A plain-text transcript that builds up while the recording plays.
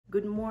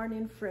Good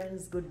morning,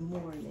 friends. Good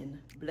morning.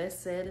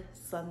 Blessed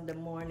Sunday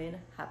morning.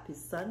 Happy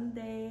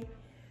Sunday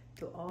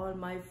to all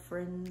my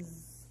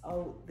friends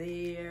out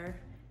there.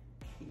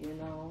 You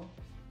know,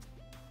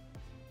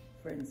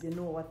 friends, you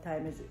know what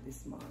time is it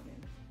this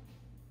morning?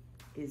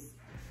 It's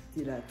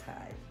dinner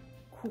time,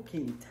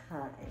 cooking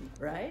time,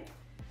 right?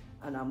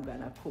 And I'm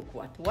gonna cook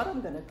what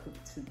I'm gonna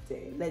cook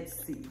today.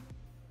 Let's see.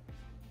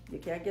 You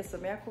can guess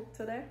what I cook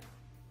today?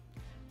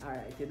 All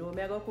right, you know what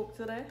I gonna cook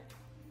today?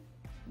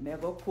 I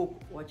go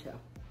cook, watch out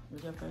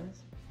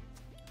friends.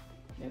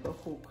 I go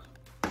cook.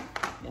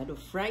 I do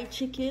fried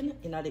chicken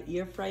in the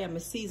air fryer. I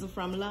season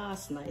from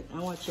last night.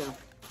 And watch out.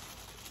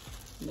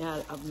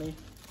 I have my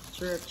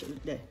jerk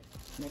there.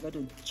 I go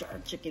do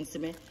jerk chicken. See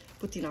me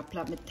put in a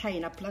tie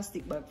in a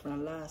plastic bag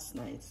from last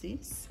night. See,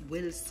 it's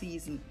well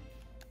seasoned.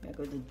 I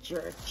go do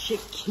jerk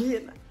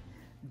chicken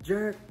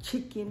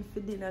for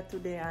dinner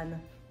today and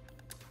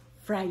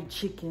fried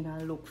chicken.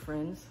 And look,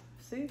 friends,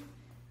 see,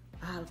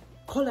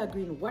 collard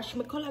green, wash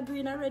my collard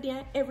green already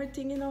and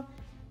everything, you know.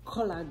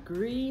 Collard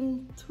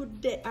green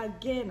today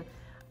again.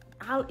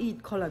 I'll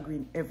eat collard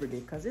green every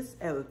day because it's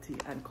healthy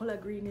and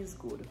collard green is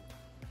good.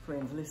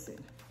 Friends, listen.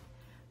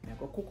 I'm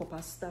going to cook up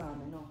a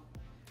storm, you know.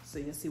 So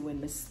you see, when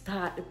we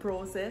start the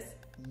process,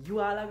 you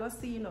all are going to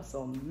see, you know.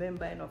 So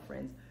remember, you know,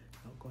 friends,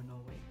 don't go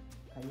nowhere.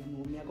 And you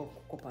know, I'm going to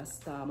cook up a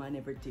storm and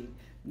everything.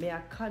 I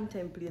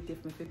contemplate if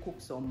I cook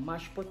some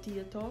mashed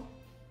potato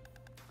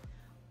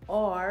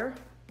or,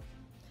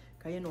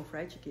 because you know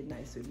fried chicken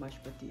nice with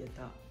mashed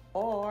potato,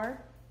 or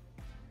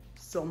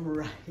some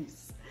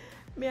rice.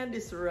 Me and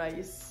this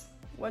rice,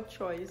 what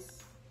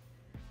choice?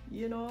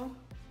 You know,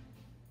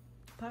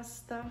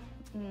 pasta,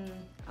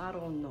 I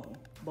don't know.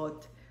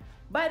 But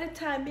by the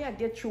time I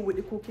get through with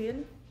the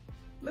cooking,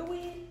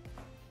 we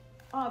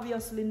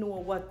obviously know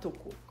what to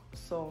cook.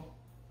 So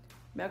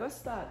I'm going to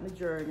start my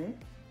journey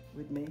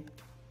with me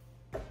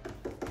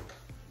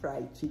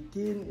fried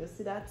chicken. You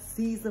see that?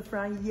 Season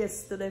from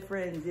yesterday,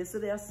 friends.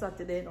 Yesterday or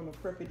Saturday, I'm going to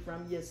prep it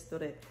from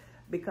yesterday.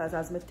 Because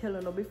as I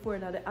telling you before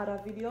in the other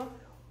video,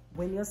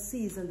 when you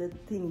season the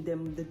thing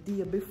the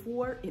day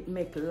before, it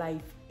make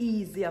life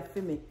easier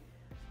for me.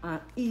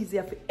 And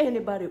easier for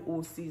anybody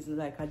who season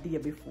like a day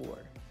before.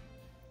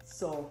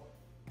 So,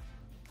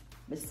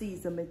 I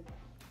season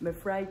my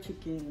fried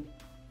chicken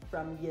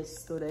from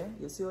yesterday.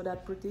 You see how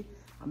that pretty?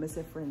 And I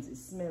say, friends, it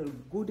smells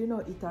good, you know,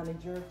 it on the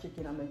jerk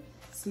chicken. And I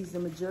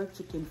season my jerk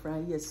chicken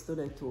from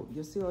yesterday too.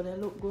 You see how they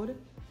look good?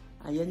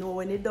 And you know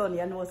when it's done,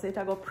 you know, so it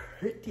go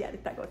pretty and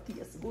it go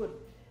taste good.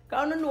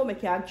 Because I don't know I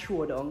can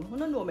throw down. I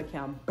don't know I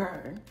can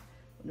burn.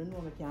 I don't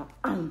know I can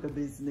handle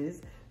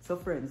business. So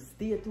friends,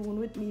 stay tuned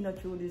with me, you know,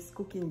 through this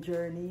cooking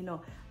journey, you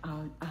know.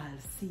 And I'll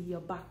see you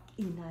back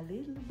in a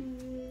little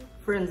bit.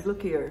 Friends,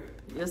 look here.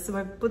 You see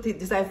me put it,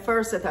 this is the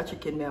first set of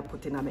chicken I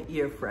put in my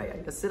air fryer.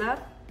 You see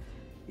that?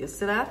 You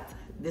see that?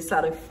 This is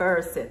the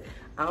first set.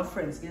 And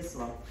friends, guess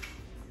what?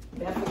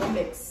 I have to go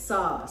make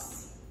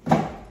sauce. I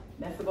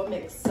have to go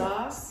make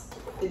sauce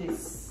for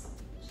this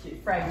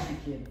fried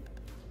chicken.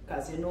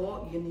 Because you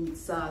know you need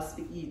sauce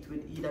to eat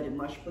with either the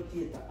mashed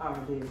potato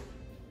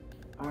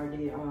or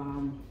the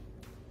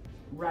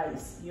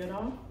rice, you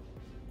know?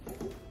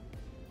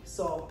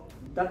 So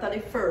that's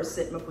the first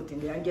set I put in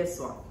there. And guess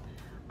what?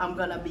 I'm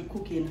gonna be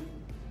cooking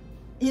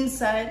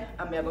inside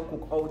and I'm gonna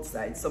cook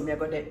outside. So I'm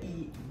gonna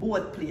eat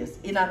both places,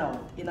 in and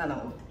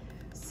out.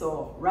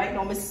 So right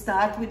now I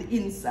start with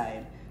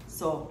inside.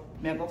 So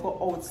I'm gonna go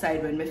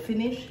outside when I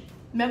finish.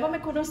 I'm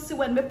gonna see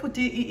when I put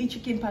the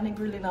chicken on the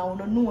grill and I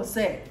don't know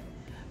say.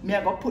 I'm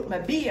gonna put my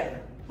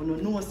beer. I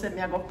don't know say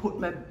I'm gonna put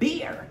my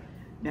beer.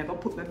 I'm gonna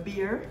put my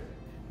beer,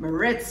 my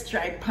red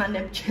stripe on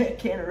them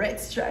chicken, red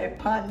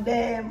stripe on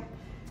them.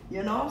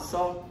 You know,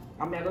 so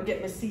I'm gonna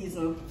get my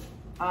season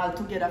all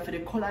together for the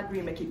collard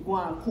green, make it go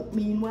and cook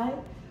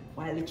meanwhile.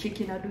 While the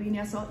chicken are doing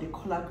here, so the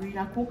collard green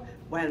I cook.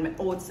 While my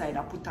outside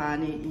I put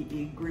on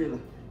a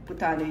grill,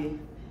 put on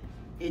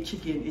a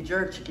chicken, a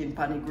jerk chicken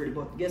pan the grill.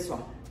 But guess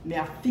what?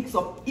 I fix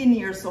up in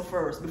here so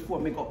first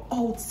before I go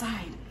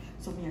outside.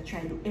 So I try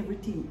to do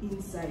everything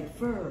inside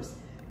first.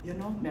 You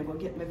know, I go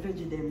get my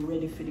vegetables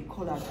ready for the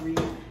collard green.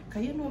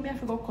 Cause you know I have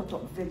to go cut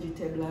up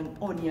vegetable and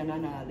onion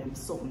and all them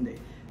Sunday.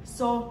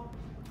 So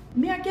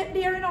I get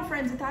there, you know,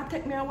 friends. It'll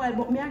take me a while,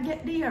 but I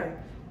get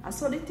there. And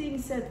so the thing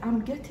said,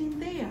 I'm getting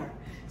there.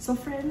 So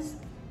friends,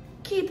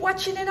 keep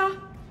watching, you know.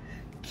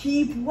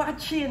 Keep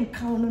watching.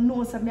 Cause you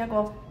know, so I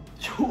go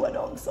throw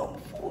down some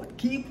food.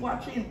 Keep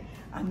watching.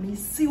 And me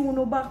see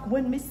you back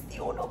when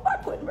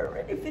we're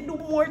ready to do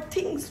more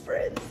things,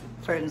 friends.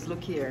 Friends,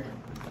 look here.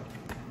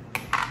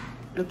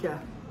 Look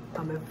here.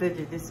 I'm a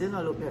veggie. This, you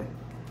know, look here.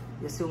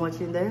 You see much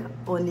in there?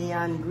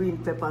 Onion, green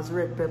peppers,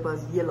 red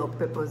peppers, yellow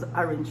peppers,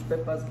 orange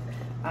peppers.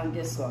 And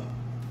guess what?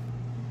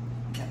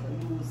 I'm going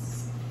to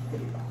use the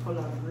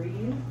color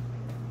green.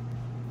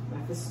 I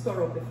have to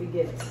stir up if you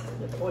get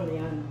the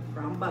onion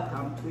from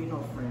bottom to, you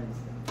know, friends.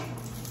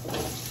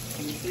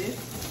 You see?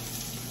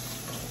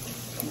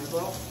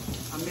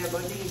 I'm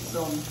going to need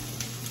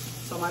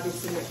some of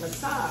this to make my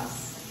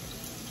sauce.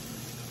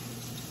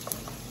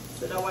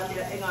 So that one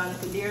they hang on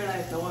to their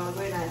life. The one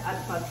going and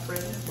add pot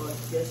friends, but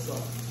guess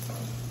what?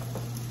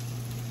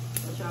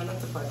 I'm trying not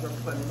to put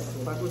drop on the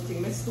stove. I go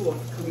think my stove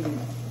clean.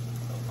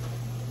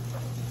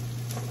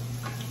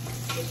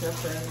 Get your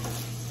friend.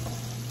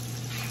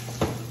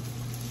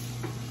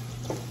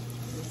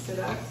 You see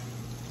that?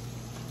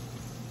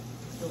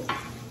 So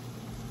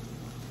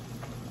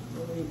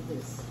we'll leave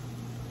this.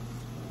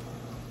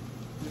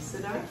 You see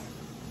that?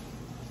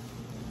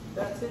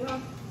 That's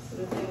enough. So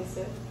the thing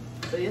said.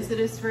 So you see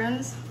this,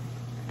 friends?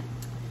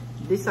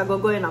 This I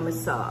go in on my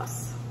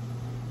sauce.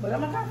 But I'm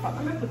going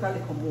to put a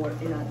little more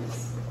in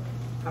this.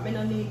 I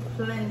don't need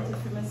plenty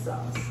for my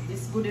sauce.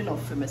 This is good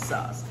enough for my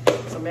sauce.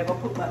 So I'm going to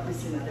put back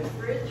this in the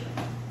fridge.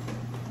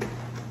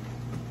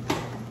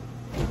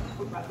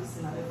 Put back this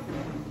in the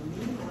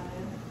fridge.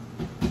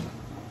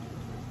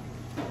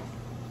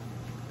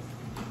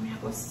 I'm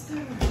going to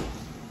stir.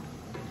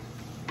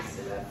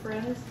 See that,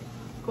 friends?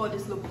 Call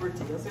this look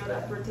pretty. You see how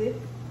that pretty?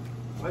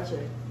 Watch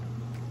it.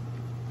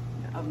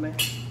 I have my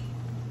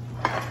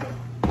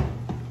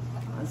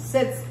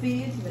set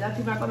speed. I don't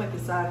even make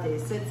it saute.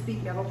 Set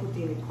speed, I'm going to put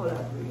in the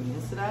color green.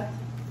 You see that?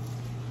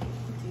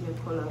 Put in the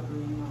color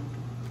green.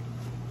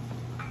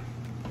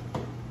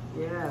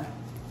 Yeah.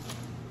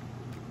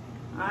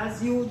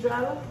 As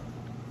usual,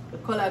 the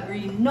color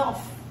green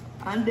enough.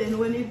 And then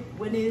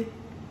when it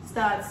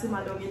starts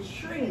simmering down, it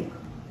shrink.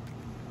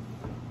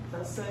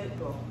 That's how it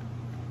goes.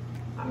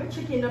 I'm a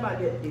chicken about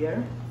get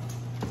there.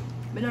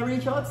 When I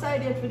reach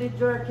outside yet for the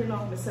jerk, you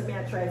know, I say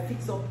I try to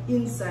fix up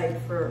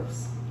inside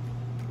first.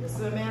 You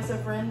see what I say,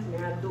 friends?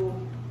 I do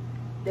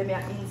them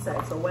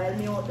inside. So while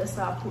me out there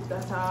start put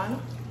that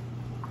on,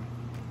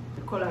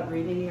 the color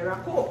green in here I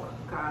cook.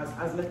 Because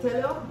as I tell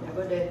you, I'm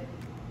going to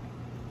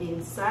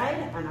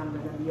inside and I'm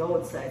going to be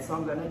outside. So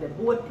I'm going to do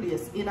both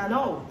places in and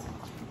out.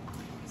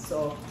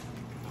 So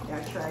I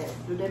try to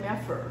do them here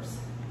first.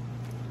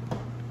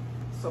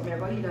 So I'm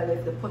going to either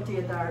leave the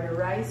potato or the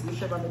rice,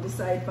 whichever I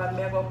decide for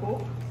me I go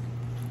cook.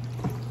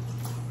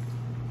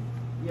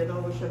 You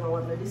know, whichever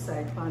one I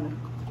decide on.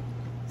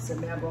 So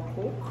I'm going to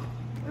cook.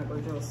 I'm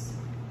going to just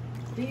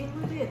deal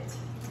with it.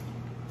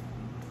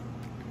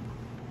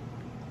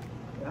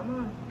 Yeah,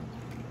 man.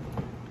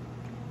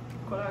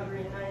 Color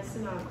green, nice,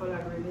 you know, color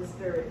green is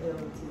very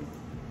healthy.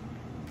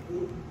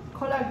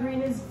 Color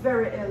green is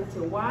very healthy.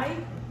 Why?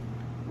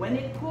 When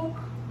it cook,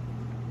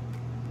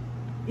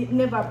 it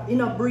never, you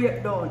know,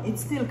 break down.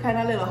 It's still kind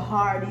of a little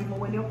hard even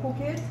when you cook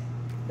it.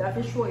 That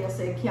will show you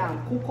say you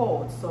can't cook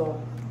out.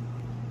 So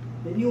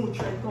the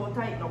nutrient out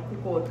tight not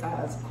cook out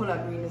because color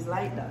green is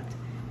like that.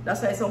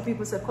 That's why some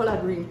people say color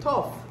green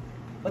tough.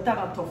 But I'm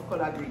not tough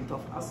color green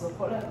tough. As a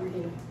color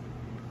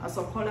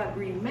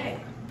green make.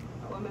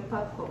 I want my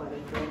pot cover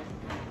it.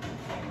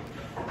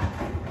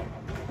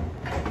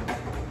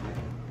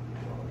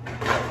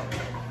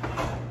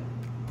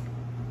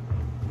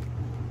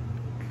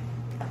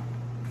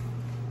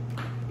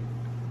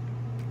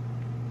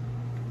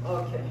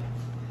 Okay.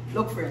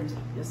 Look, friends,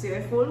 you see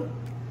it full?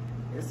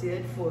 You see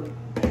it full?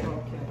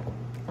 Okay.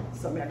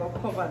 So I'm going to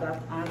cover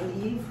that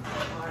and leave.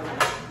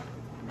 Alright.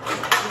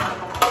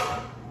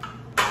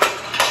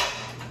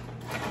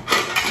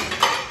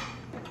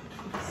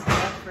 See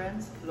that,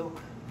 friends? Look.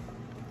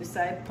 The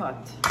side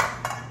pot.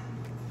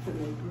 For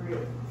the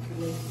gravy.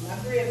 Not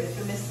gravy,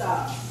 for the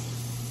sauce.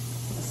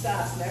 The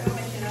sauce. I'm going to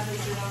make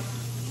this, you know.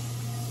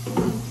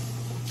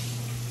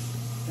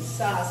 The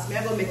sauce.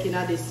 I'm going to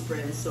make this,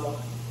 friends. So,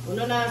 you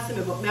don't know see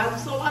me, but I have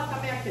so what can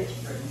I catch,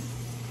 friends?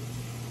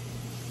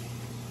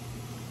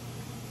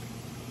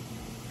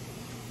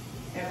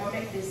 I'm going to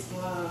make this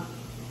one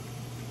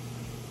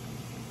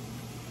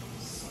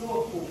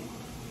slow cook.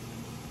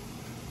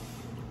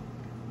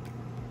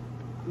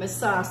 My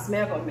sauce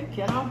I'm going to make,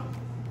 you know?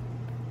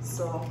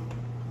 So,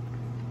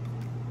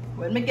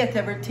 when I get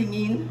everything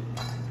in,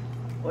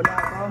 I'm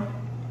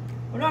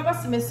going to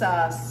see my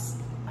sauce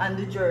and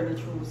the journey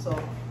through. So,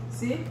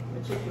 see?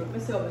 My chicken,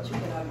 see how my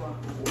chicken is going.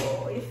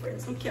 Whoa, hey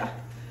friends, look here.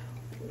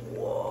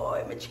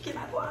 Whoa, my chicken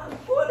is going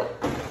good.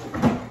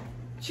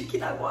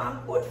 Chicken is going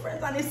good,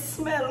 friends, and it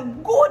smells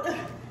good.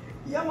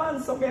 Yeah,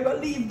 man, so I'm going to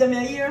leave them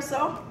here,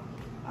 so.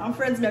 And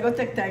friends, I'm going to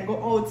take time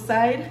go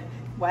outside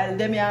while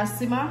them here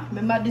simmer.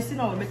 Remember this, you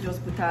know, I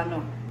just put on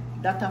now.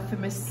 That for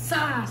my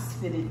sauce,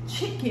 for the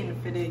chicken,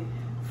 for the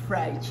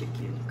fried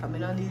chicken. Because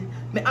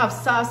I have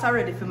sauce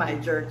already for my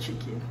jerk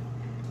chicken.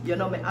 You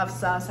know, I have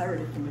sauce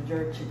already for my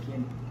jerk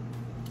chicken.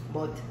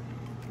 But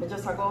I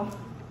just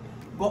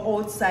go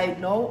outside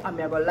now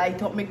and I'm going to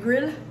light up my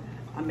grill and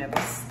I'm going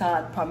to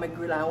start on my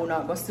grill and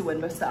I'm going to see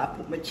when I start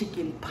put my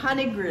chicken on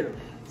the grill.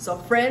 So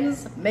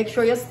friends, make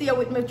sure you stay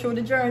with me through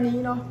the journey,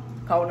 you know.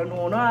 Because I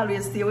don't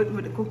always stay with me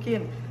with the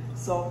cooking.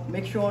 So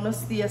make sure you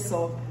stay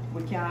so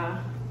we can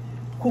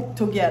cook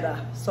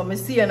together. So I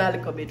see you in a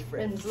little bit,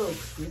 friends. Look,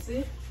 you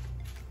see?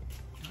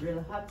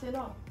 Grill hot, you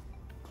know.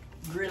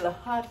 Grill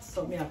hot,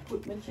 so I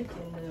put my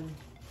chicken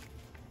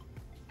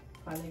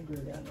on the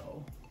grill there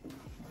now.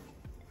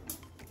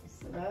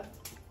 See that?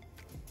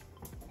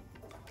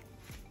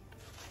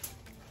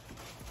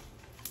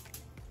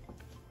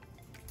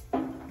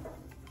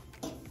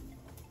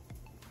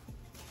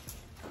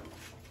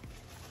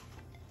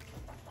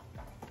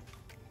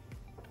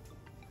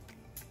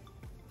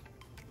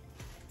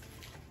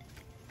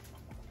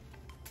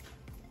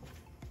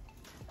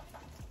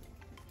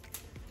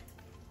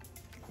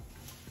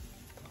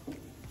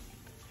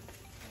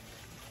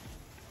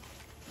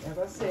 I'm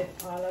going to say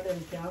all of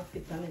them can't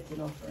fit on it, you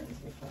know, friends,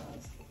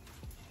 because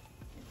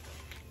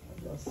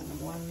just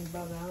one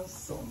bag and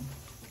some.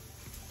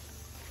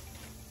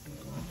 You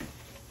know.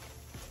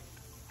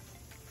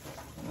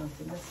 I have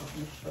to mess up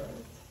my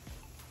shirt.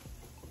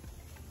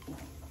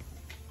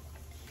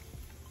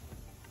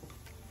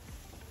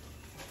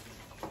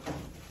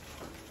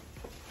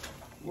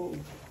 Whoa.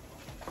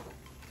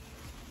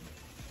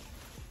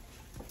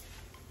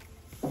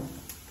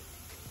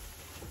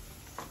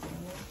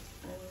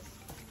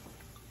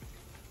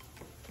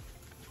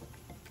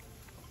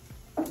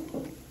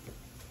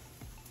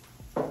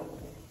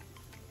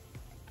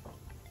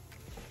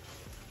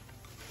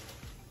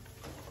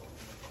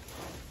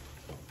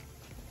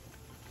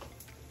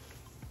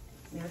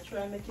 I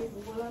try and make it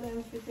all of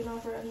them fit in our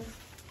friends.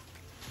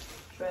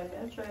 Try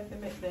to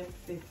make them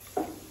fit. I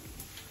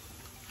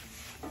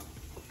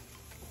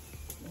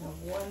have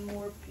one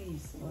more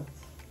piece, but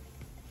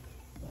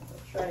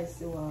I'll try to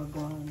see what I'm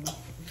going.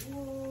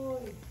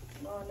 Whoa!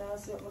 No, now I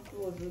see what my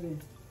clothes will be.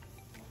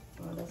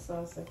 Oh, that's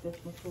how I catch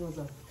my clothes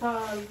are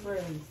tall,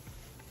 friends.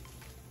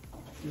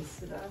 You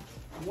see that?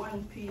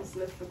 One piece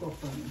left to go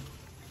for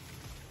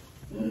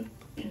me.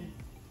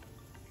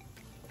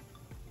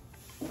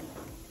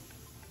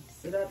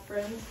 See that,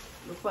 friends?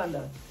 Look on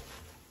that.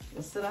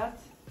 You see that?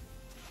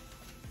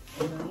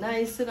 And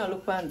nice, you know,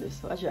 look on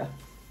this. Watch out.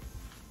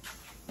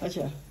 Watch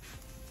out.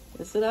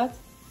 You see that?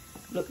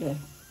 Look there.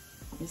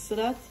 You see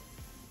that?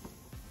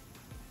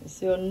 You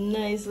see how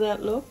nice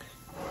that look?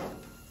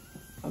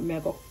 And me I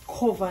go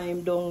cover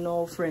him down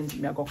now, friends.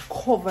 Me I go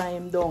cover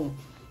him down.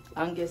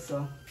 And guess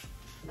what?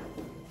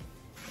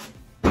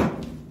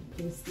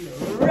 He's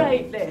still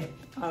right there.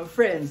 And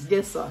friends,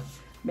 guess what?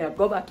 Me I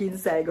go back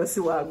inside, go see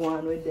what I go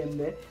on with them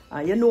there.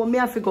 And you know, me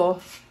have to go,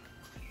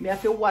 me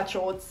have to watch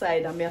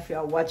outside and me have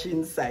to watch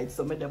inside.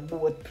 So me the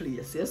both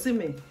place. You see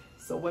me?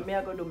 So what me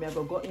I go do, me I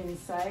go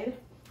inside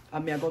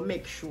and me I go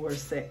make sure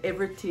say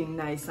everything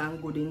nice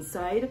and good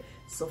inside.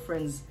 So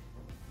friends,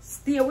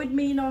 stay with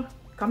me, you know.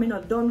 Come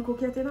not done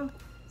cook yet, you know.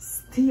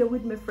 Stay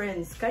with me,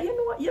 friends. Cause you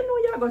know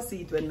you're gonna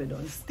see it when me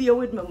done. Stay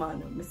with me,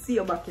 man. Me see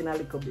you back in a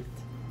little bit.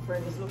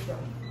 Friends, look here.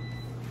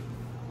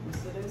 You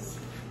see this?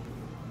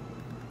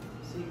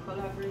 See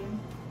color green.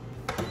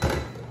 Okay.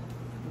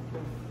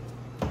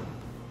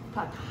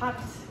 Pot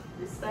hot.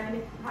 This time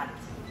it's hot.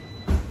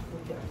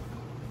 Okay.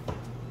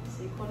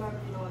 See color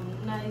green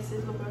how nice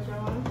it look at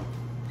your man.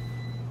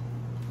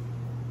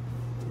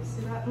 You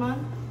see that, man?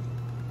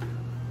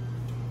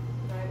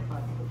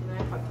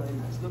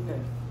 Look at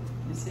it.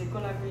 You see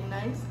color green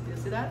nice? You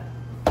see that?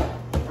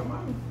 Come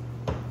on.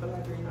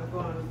 Color green are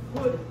going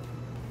good.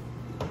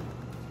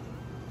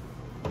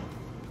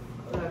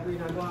 Color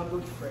green are going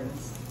good,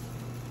 friends.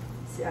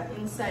 See,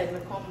 inside me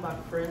come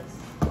back, friends.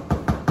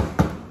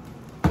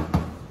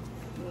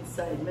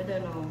 Inside me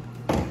then now.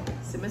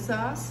 See my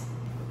sauce?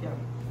 Yeah.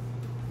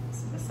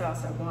 See my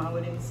sauce are going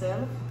with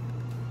himself.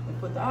 I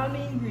put all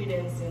my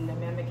ingredients in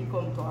them and make it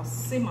come to a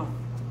simmer.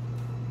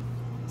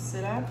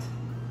 See that?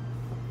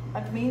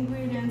 Add my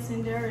ingredients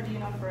in there already, you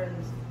know,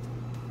 friends.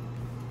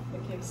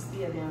 Make him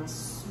stay there and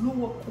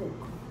slow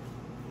cook.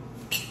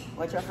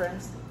 Watch your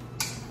friends.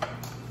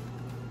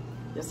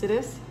 You see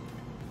this?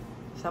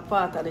 It's a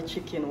part of the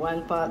chicken,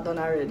 one part done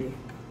already.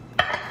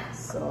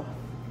 So,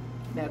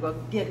 I'm going to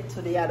get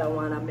to the other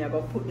one and I'm going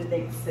to put the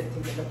next set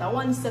in there. But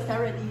one set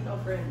already, you know,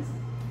 friends.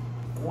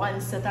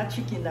 One set of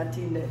chicken that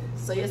in there.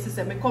 So, you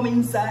see, I come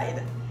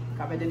inside.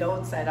 Because I did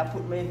outside, I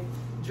put my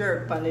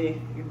jerk on the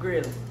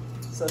grill.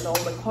 So now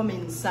I come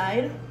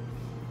inside and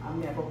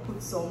I'm going to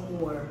put some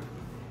more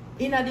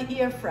in the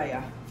air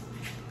fryer.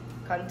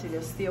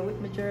 Continue stay with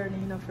my journey,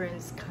 you know,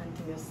 friends.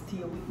 Continue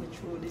stay with me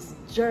through this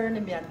journey.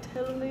 Me I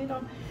tell you, you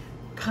know,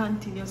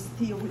 continue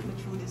stay with me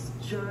through this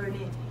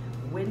journey.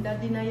 When the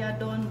dinner you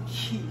done,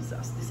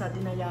 Jesus, this a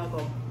dinner you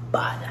go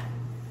bad.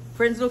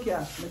 Friends, look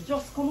here. I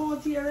just come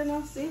out here and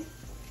I see.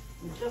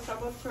 We just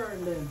have a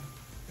turn there.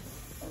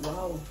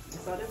 Wow, this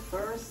is the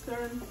first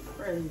turn,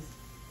 friends.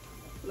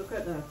 Look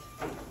at that.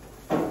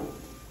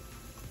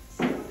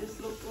 See how this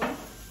looks like?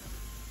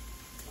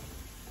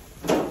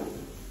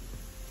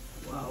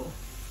 Wow.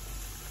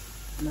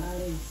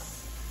 Nice.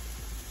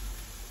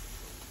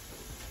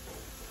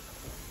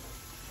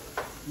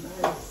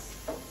 Nice.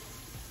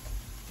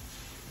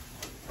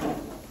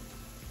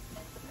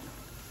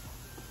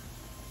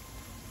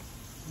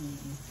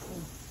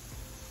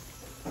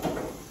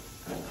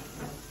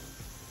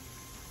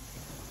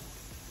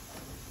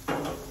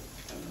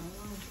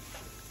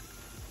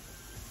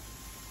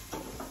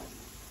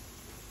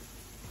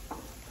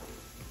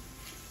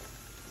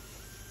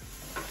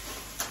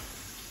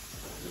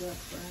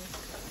 That's right.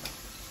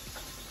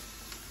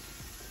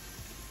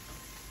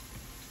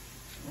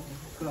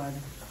 Oh, God.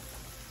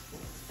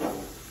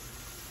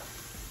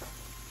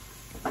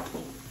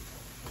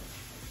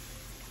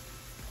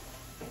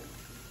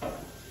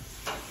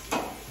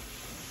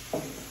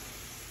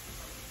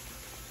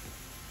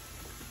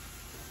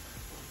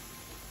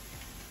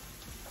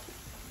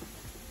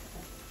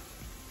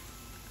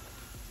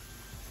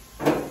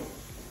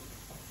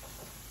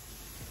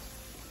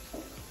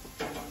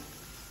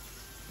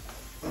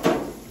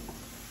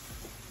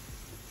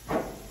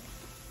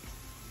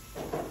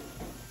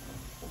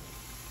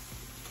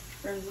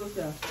 Friends, look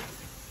there.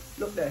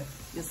 Look there.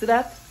 You see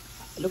that?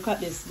 Look at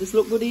this. This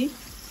look goodie.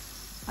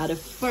 And the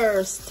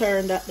first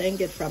turn that they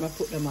get from I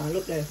put them on.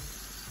 Look there.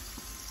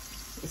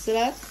 You see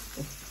that?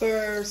 The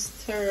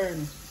first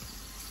turn.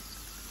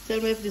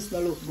 Tell me if this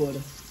not look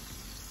good.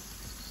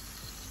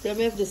 Tell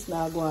me if this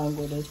not go on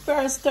good. The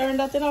first turn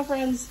that, you know,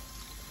 friends.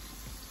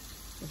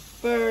 The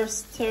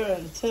first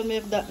turn. Tell me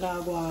if that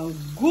not go on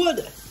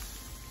good.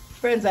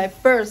 Friends, I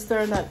first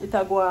turn that it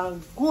go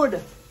on good.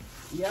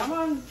 Yeah,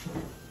 man.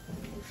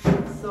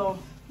 So,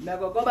 I'm going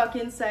to go back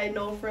inside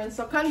now, friends.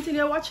 So,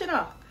 continue watching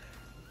now.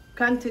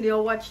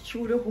 Continue watch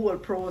through the whole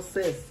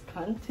process.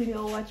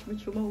 Continue watch me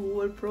through my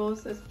whole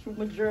process, through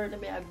my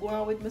journey. I go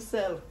on with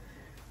myself.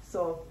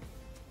 So,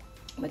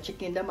 my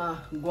chicken them are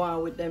go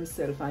on with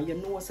themselves. And you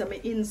know, so me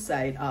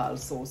inside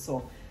also.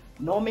 So,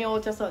 now me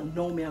out just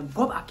now me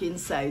go back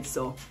inside.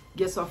 So,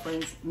 guess what,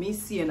 friends? Me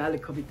seeing a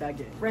little bit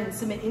again. Friends,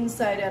 see me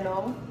inside here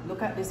now.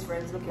 Look at this,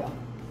 friends. Look here.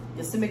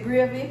 You see me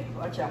gravy?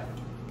 Watch out.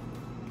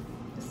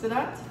 You see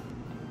that?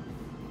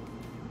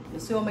 You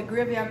see how my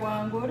gravy are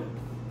going good?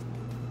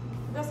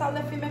 Just I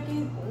left it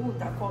making, oh,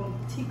 that come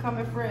thick,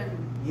 my friend.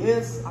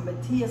 Yes, I'm a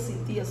taste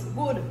it, taste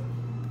good.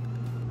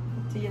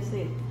 Taste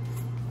it.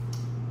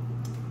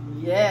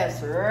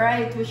 Yes,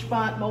 right, which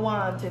part I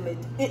want to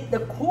hit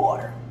the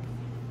core.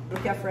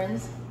 Look here,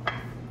 friends.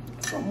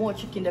 Some more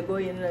chicken that go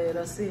in there,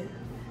 you see.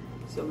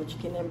 So my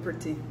chicken them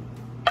pretty.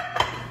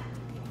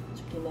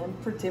 Chicken them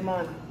pretty,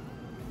 man.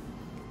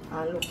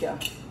 And look here.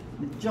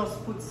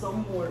 Just put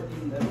some more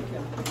in there. Look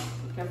here.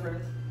 Look here,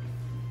 friends.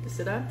 You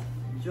see that?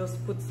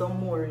 Just put some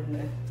more in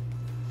there.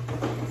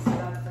 You see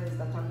that, friends,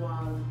 that I'm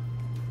going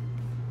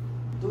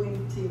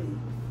doing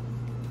thing.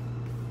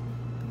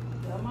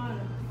 Yeah, man.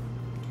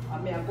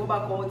 I mean, I go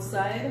back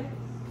outside.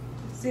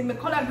 See, my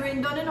color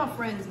green done enough,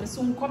 friends. I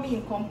soon come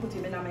in, come put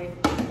him in my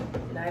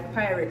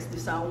Pyrex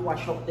this and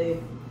wash up the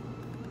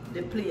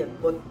plate.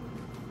 But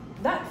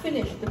that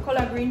finished, the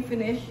color green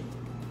finished.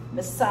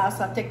 The sauce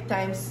I take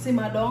time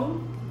simmer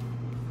down.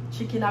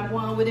 Chicken I go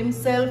on with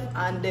himself,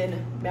 and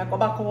then I go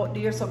back out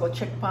there, so I go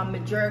check on my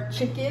jerk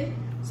chicken.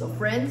 So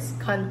friends,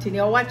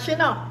 continue watching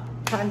now.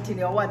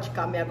 Continue watch,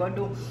 because I go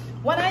do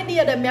one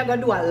idea that I go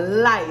do a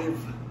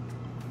live.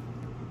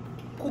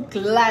 Cook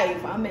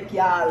live and make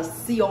y'all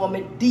see how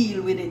I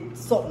deal with it,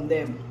 something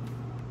them.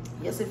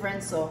 You see,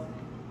 friends, so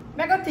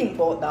I go think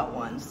about that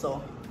one.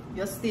 So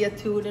just stay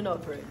tuned, you know,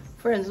 friends.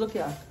 Friends, look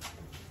here.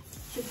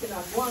 Chicken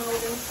I go on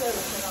with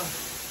himself,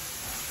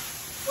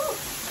 you know. Woo.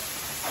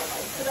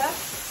 See that?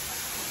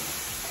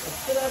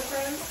 See that,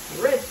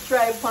 friends? Red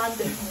stripe on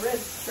them. Red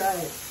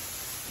stripe.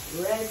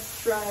 Red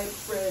stripe,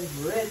 friends.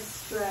 Red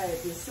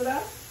stripe. You see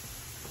that?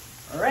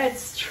 Red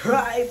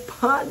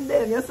stripe on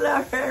them. You see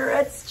that?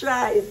 Red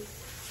stripe.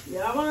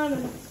 Yeah,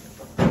 man.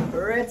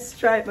 Red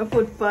stripe I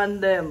put on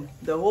them.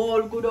 The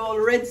whole good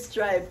old red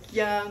stripe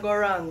can't go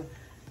wrong.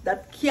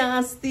 That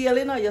can't steal,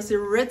 you know. You see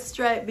red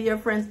stripe beer,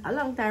 friends. A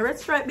long time. Red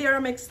stripe beer I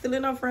make still, you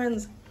know,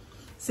 friends.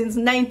 Since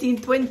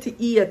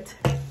 1928.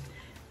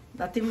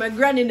 Not even my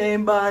granny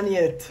name born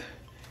yet.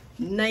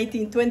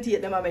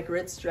 1928 them I make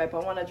red stripe. I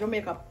want a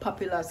Jamaica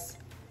popular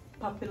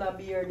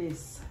beer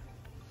this.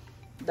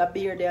 The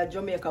beer there,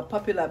 Jamaica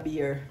popular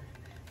beer.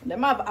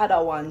 Them have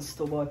other ones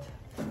too, but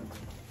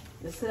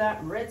you see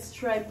that red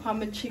stripe on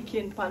my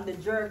chicken, on the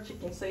jerk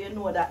chicken, so you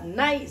know that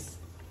nice.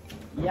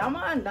 Yeah,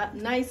 man, that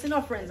nice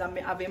enough, friends. And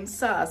I have him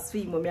sauce for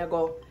him. I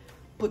go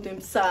put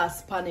him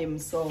sauce on him.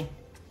 So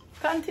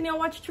continue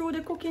watch through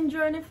the cooking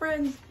journey,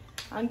 friends.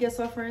 And guess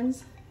what,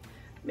 friends?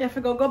 I have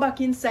to go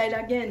back inside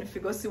again if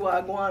you go see what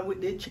I go on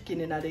with the chicken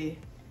in the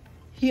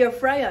air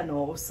fryer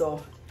now.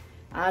 So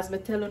as I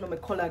tell you, my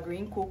color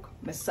green cook,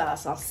 my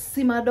sauce will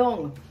simmer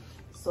down.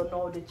 So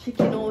now the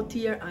chicken out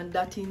here and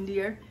that in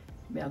there,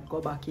 I go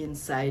back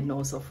inside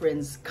now. So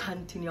friends,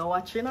 continue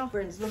watching now.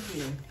 Friends, look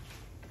here.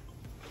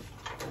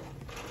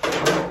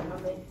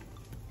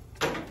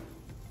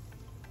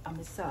 And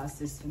my sauce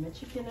is for my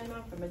chicken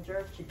and for my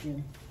jerk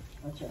chicken.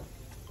 Watch out.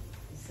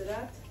 You see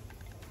that?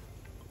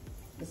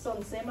 The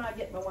son say I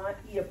get my one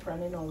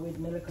apron, you know, with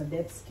my little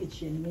Deb's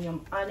Kitchen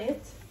name on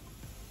it.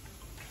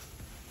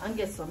 And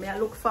guess what? I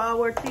look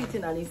forward to it,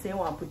 and he say I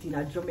want to put in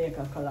a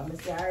Jamaica color. I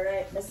say,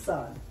 alright, my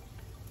son.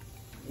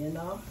 You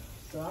know?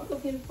 So I'm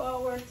looking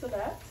forward to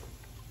that.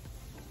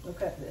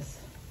 Look at this.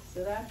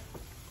 See that?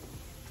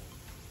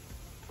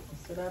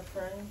 See that,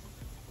 friends?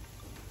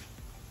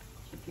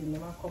 Chicken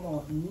never come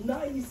out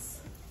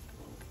nice.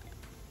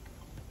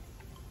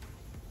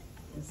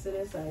 You see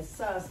this? I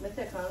sauce. I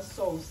take and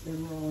sauce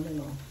them round, you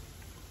know.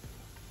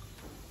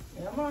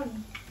 Yeah,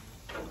 man.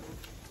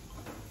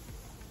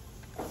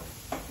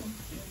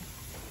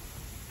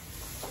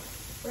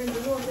 Friends,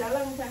 you know, it's a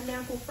long time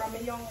I cook from a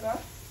younger.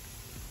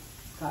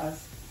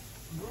 Because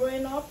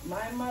growing up,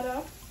 my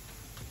mother,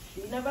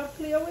 she never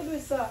play with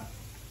us, sir.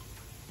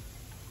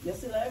 You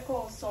see, like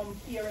how some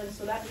parents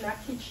so that in a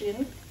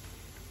kitchen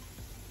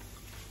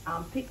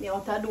and pick me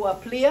out to do a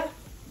play?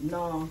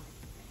 No.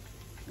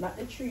 Not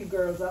the 3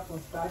 girls of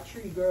us, because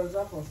 3 girls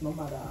of us, my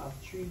mother have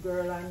 3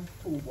 girls and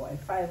 2 boys,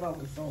 5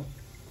 of us, so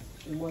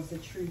she was a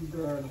 3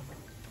 girl.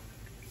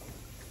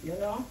 You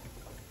know?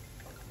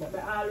 But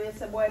I always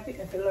say, boy, pick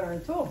me to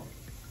learn too.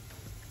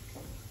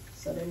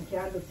 So them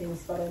can do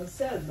things for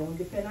themselves. Don't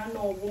depend on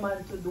no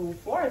woman to do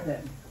for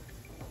them.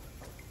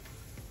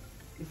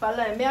 If I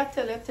lie, I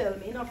tell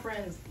me, you know,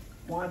 friends,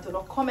 want to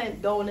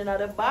comment down in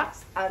the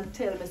box and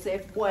tell me, say,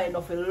 if boy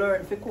enough to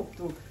learn to cook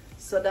too.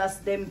 So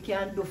that them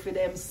can do for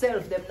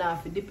themselves, them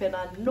not to depend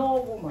on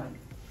no woman.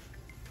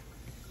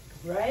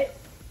 Right?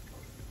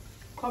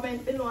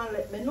 Comment below and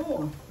let me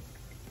know.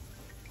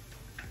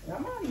 Yeah,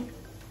 man.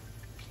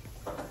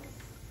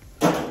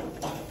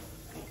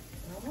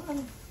 Yeah,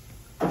 man.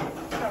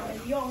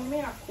 From young,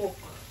 me I cook.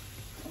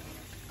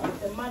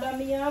 The mother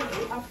me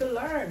have to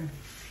learn.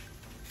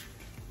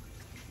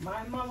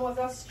 My mom was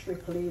a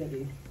strict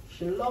lady.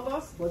 She loved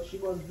us, but she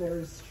was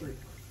very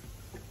strict.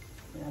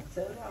 I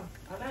tell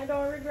you. And I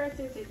don't regret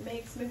it. It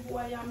makes me who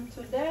I am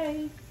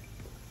today.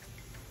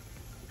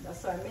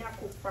 That's why I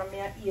cook from me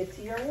at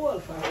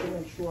 8-year-old to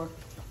make sure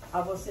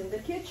I was in the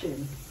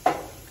kitchen.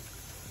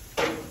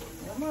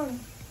 Yeah, man.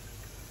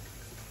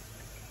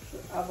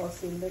 I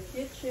was in the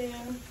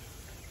kitchen.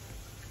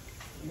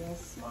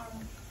 Yes,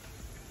 man.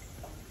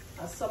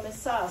 I saw my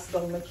sauce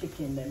down my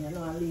chicken then, you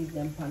know, I leave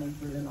them pan and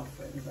grill enough,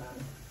 friends.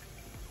 And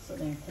so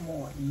then come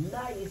out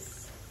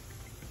nice.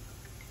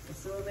 You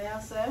see what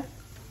I say?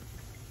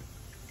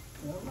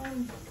 Yeah,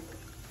 man.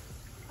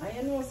 And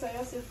you know, so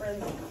you see,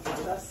 friends,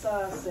 that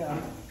sauce, yeah.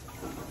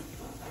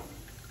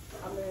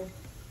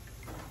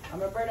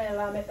 I'm a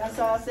brother-in-law make that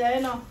sauce, yeah,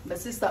 you know. My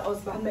sister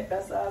husband make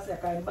that sauce, yeah,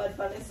 because I'm bad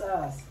for the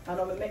sauce.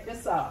 And I make the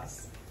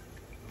sauce.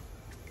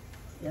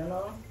 You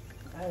know?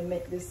 I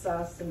make this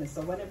sauce to me.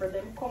 So whenever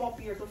them come up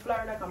here to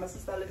Florida, because my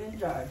sister live in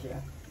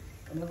Georgia.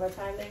 And every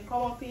time they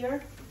come up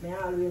here, I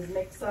always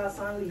make sauce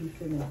and leave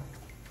for me.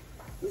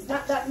 It's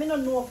not that I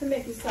don't know if you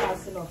make the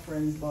sauce, you know,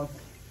 friends, but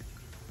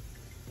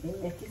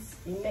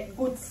he make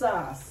good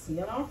sauce,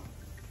 you know.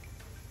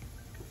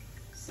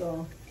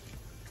 So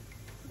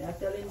I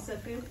tell him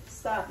to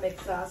start make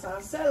sauce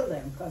and sell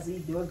them, because he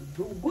does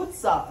do good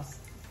sauce.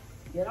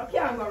 You know,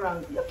 can't go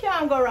wrong. You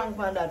can't go wrong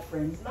from that,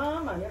 friends.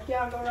 No, man, you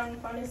can't go wrong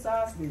from the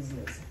sauce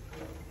business.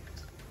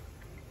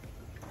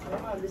 Yeah,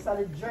 man, this is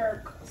the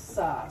jerk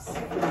sauce,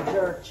 the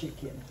jerk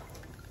chicken.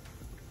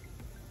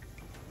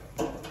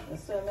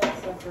 That's what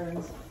I say,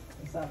 friends.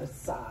 This is the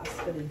sauce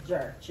for the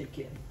jerk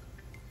chicken.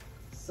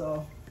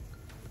 So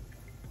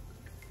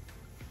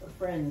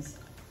friends,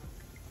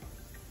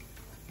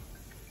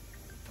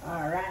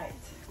 all right.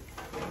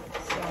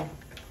 So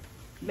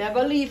I'm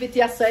gonna leave it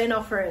here, so you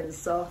know, friends.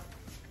 So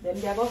then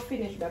they are going to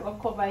finish, they are going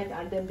to cover it,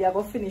 and then they are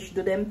going to finish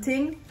do them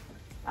thing.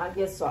 And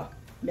guess what?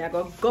 I are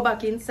going to go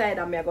back inside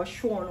and I are going to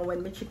show you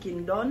when my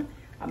chicken done.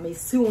 And I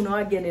see you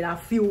again in a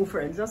few,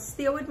 friends. Just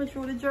stay with me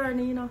through the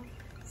journey, you know.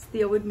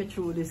 Stay with me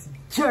through this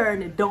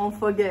journey. Don't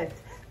forget,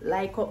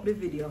 like up the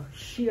video,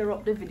 share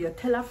up the video,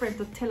 tell a friend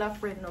to tell a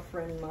friend, no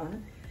friend,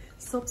 man.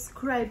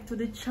 Subscribe to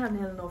the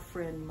channel, no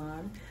friend,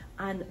 man.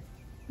 And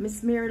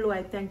Miss Mary Lou,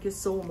 I thank you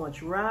so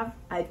much. Rav,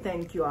 I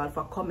thank you all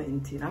for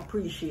commenting. I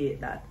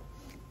appreciate that.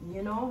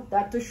 You know,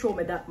 that to show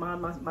me that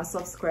my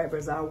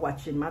subscribers are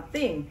watching my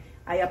thing.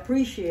 I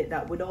appreciate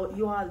that. Without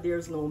you all,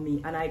 there's no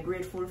me. And I'm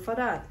grateful for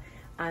that.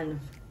 And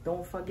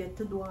don't forget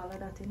to do all of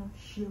that, you know.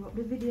 Share up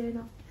the video, you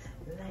know.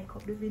 Like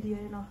up the video,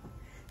 you know.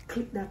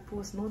 Click that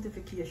post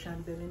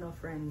notification bell, you know,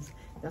 friends.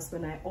 That's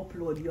when I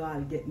upload, you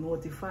all get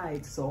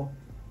notified. So,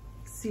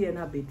 see you in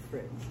a bit,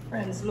 friends.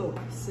 Friends, look,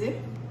 see?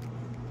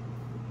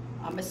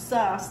 And my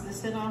sauce,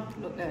 this, you know,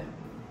 look there.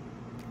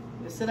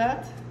 You see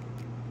that?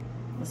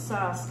 The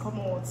sauce come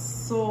out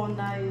so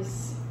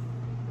nice.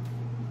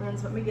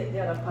 Friends, let me get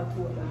the other pot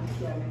water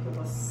here. Make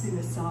you see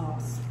the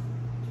sauce.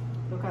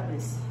 Look at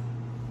this.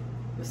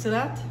 You see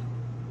that?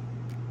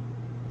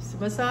 See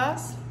my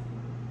sauce?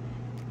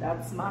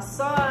 That's my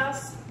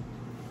sauce.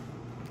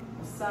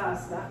 The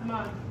sauce, that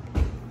man.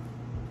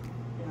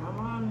 Yeah,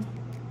 man.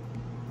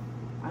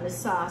 And the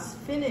sauce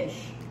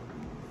finish.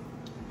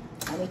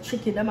 And the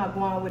chicken them are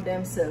going with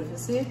themselves, you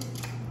see?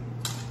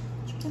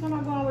 Chicken them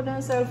are going with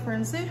themselves,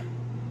 friends, see?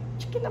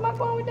 Chicken them are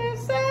going with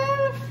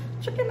themselves.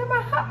 Chicken them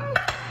are happen.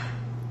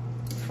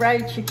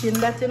 Fried chicken,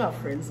 that, you know,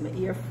 friends. My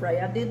air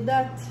fryer did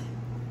that.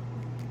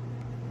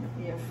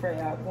 My air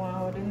fryer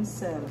going with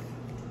himself.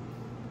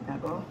 There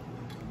you go.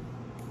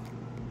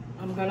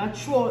 I'm gonna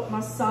throw out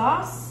my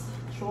sauce,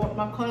 throw out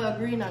my color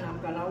green, and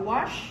I'm gonna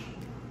wash.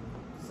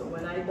 So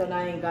when I done,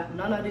 I ain't got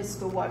none of this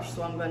to wash,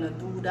 so I'm gonna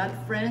do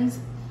that, friends.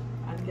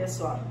 And guess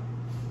what?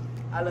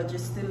 I'll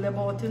just still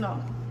about, you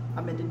know.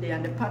 I'm in the day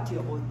on the patio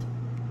out.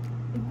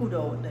 It's good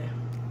out there.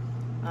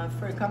 And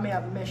Frank may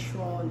have mesh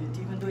around it,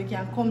 even though it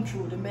can come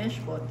through the mesh,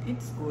 but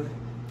it's good.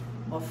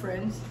 My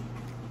friends.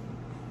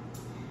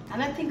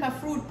 And I think a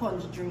fruit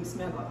punch drinks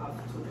may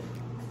have today.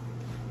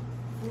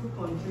 Fruit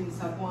punch drinks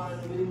are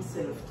going with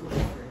himself too,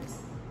 friends.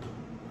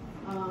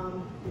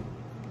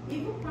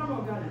 Even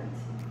pomegranate.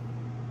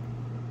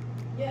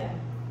 Yeah.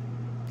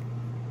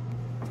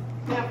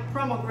 We have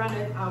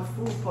pomegranate and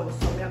fruit punch,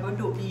 so we are going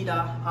to do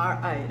either or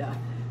either.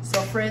 So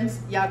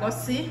friends, you are going to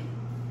see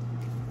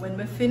when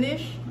we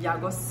finish, you are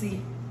going to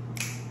see.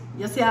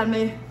 You see how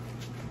me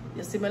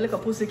You see my little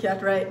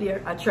pussycat right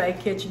there? I try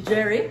catch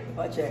Jerry.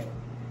 Watch it.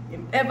 If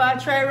ever I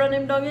try run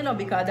him down, you know,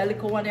 because the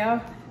little one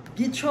here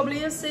get trouble,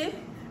 you see?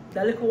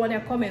 The little one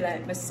here coming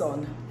like my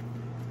son.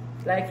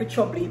 Like the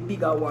trouble,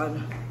 bigger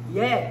one.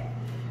 Yeah.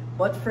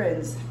 But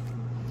friends,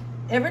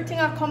 everything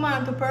I come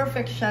on to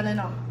perfection, you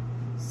know.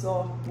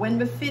 So when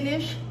we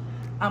finish,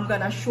 I'm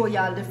gonna show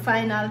y'all the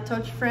final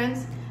touch,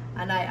 friends.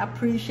 And I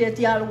appreciate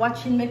y'all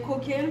watching me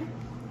cooking.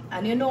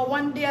 And you know,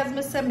 one day as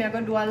I said, I'm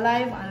gonna do a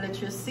live and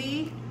let you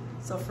see.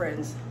 So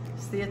friends,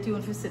 stay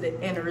tuned to see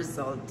the end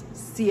result.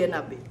 See you in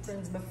a bit.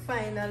 Friends, I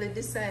finally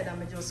decided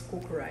I'm just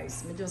cook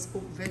rice. I just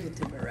cook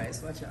vegetable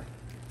rice. Watch out.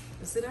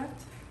 You see that?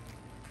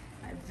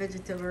 I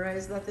vegetable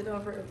rice that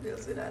enough. You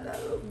see that?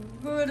 That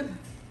look good.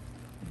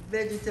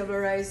 Vegetable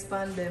rice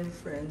pan them,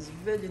 friends.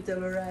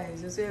 Vegetable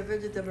rice. You see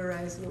vegetable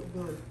rice look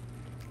good.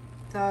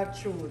 Talk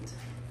truth.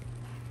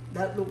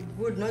 That look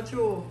good, not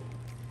true?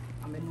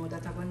 I mean, know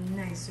that I got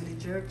nice with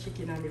the jerk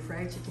chicken and the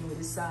fried chicken with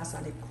the sauce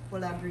and the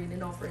collard green, you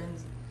know,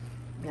 friends.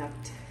 Me I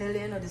tell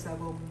you, this I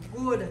go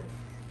good.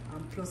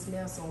 And plus me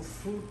have some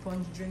fruit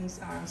punch drinks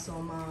or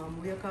some,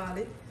 what do you call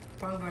it?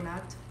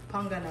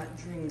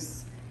 Panganut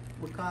drinks.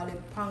 We call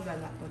it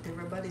panganut, but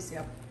everybody say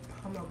a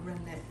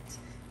pomegranate.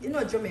 You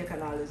know,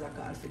 Jamaican always are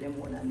called for them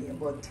one name,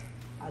 but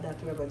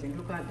that we're going to drink.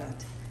 Look at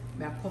that.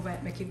 Me I cover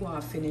it, make it go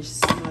and finish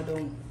simmer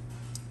down.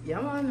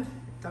 Yeah, man.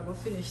 It go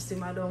finish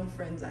simmer down,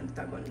 friends, and it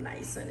go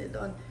nice when it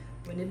done.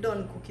 When it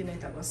done cooking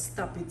it, go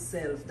stop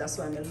itself. That's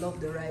why I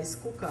love the rice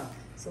cooker.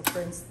 So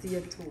friends,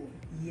 stay tuned.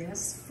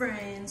 Yes,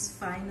 friends,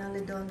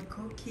 finally done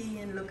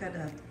cooking. Look at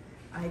that.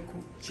 I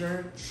cook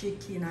jerk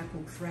chicken, I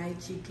cook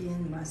fried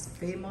chicken, my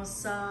famous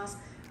sauce,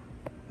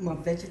 my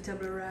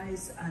vegetable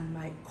rice, and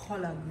my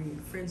collard green.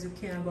 Friends, you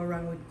can't go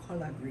wrong with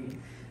collard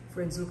green.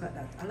 Friends, look at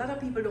that. A lot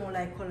of people don't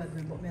like collard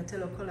green, but me I tell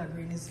you, collard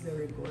green is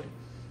very good.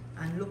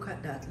 And look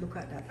at that, look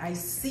at that. I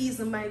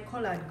season my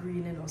collard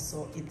green, you know,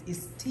 so it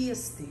is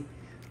tasty.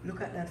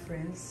 Look at that,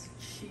 friends.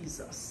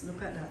 Jesus,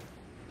 look at that.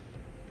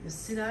 You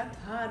see that?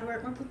 Hard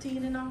work I put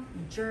in, you know.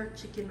 My jerk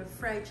chicken, my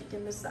fried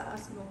chicken, my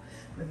sauce, you know.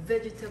 My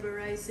vegetable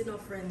rice, you know,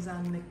 friends.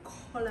 And my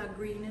collard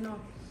green, you know.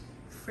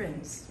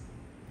 Friends,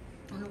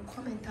 you know,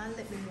 comment and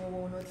let me know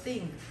what you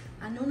think.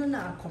 And you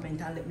know, comment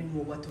and let me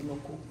know what you know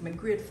cook. I'm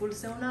grateful,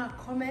 so you know,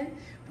 comment.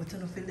 But you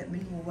know, let me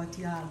know what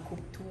you all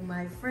cook too,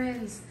 my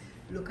friends.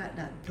 Look at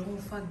that. Don't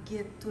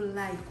forget to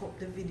like up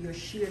the video,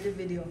 share the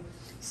video,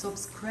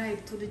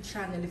 subscribe to the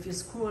channel. If you're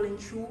scrolling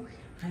through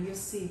and you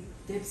see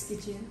Deb's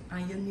Kitchen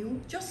and you're new,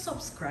 just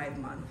subscribe,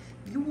 man.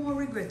 You won't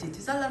regret it.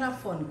 It's a lot of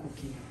fun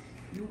cooking.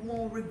 You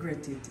won't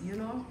regret it, you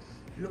know.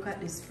 Look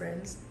at this,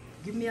 friends.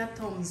 Give me a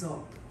thumbs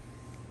up.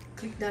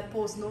 Click that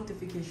post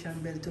notification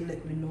bell to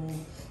let me know.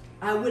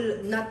 I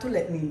will, not to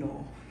let me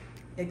know,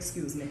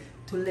 excuse me,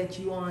 to let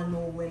you all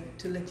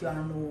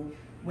know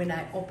when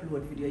I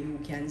upload video, you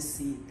can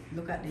see it.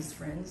 Look at this,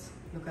 friends.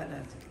 Look at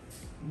that.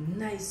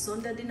 Nice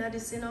Sunday dinner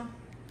this, you know.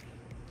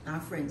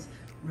 And friends,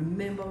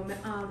 remember when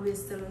I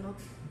always tell you,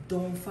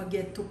 don't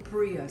forget to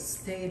pray.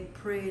 Stay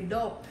prayed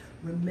up.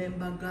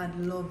 Remember, God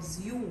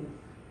loves you.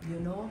 You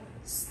know,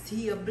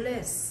 stay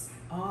blessed.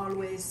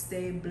 Always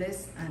stay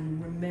blessed.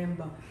 And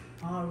remember,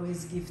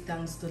 always give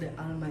thanks to the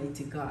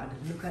Almighty God.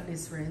 Look at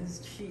this, friends.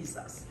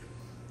 Jesus.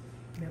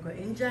 I'm going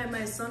to enjoy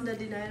my Sunday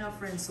dinner, you know,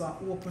 friends. So I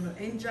hope you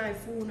enjoy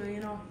food,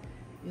 you know.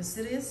 You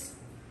see this?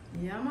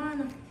 Yeah,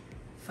 man.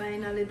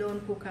 Finally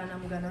done cook and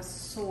I'm going to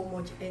so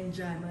much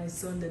enjoy my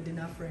Sunday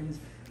dinner, friends.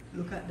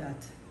 Look at that.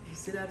 You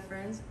see that,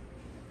 friends?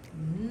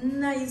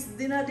 Nice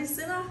dinner this,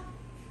 you know.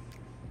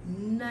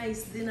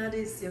 Nice dinner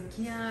this. You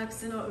can't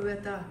ask, you know,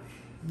 better.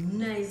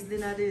 Nice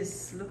dinner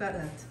this. Look at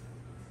that.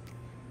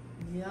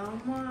 Yeah,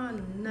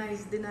 man.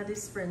 Nice dinner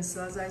this, friends.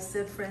 So as I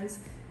said, friends,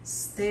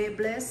 stay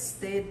blessed,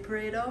 stay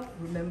prayed up.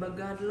 Remember,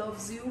 God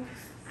loves you.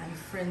 And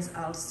friends,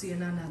 I'll see you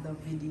in another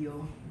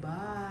video.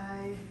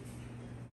 Bye.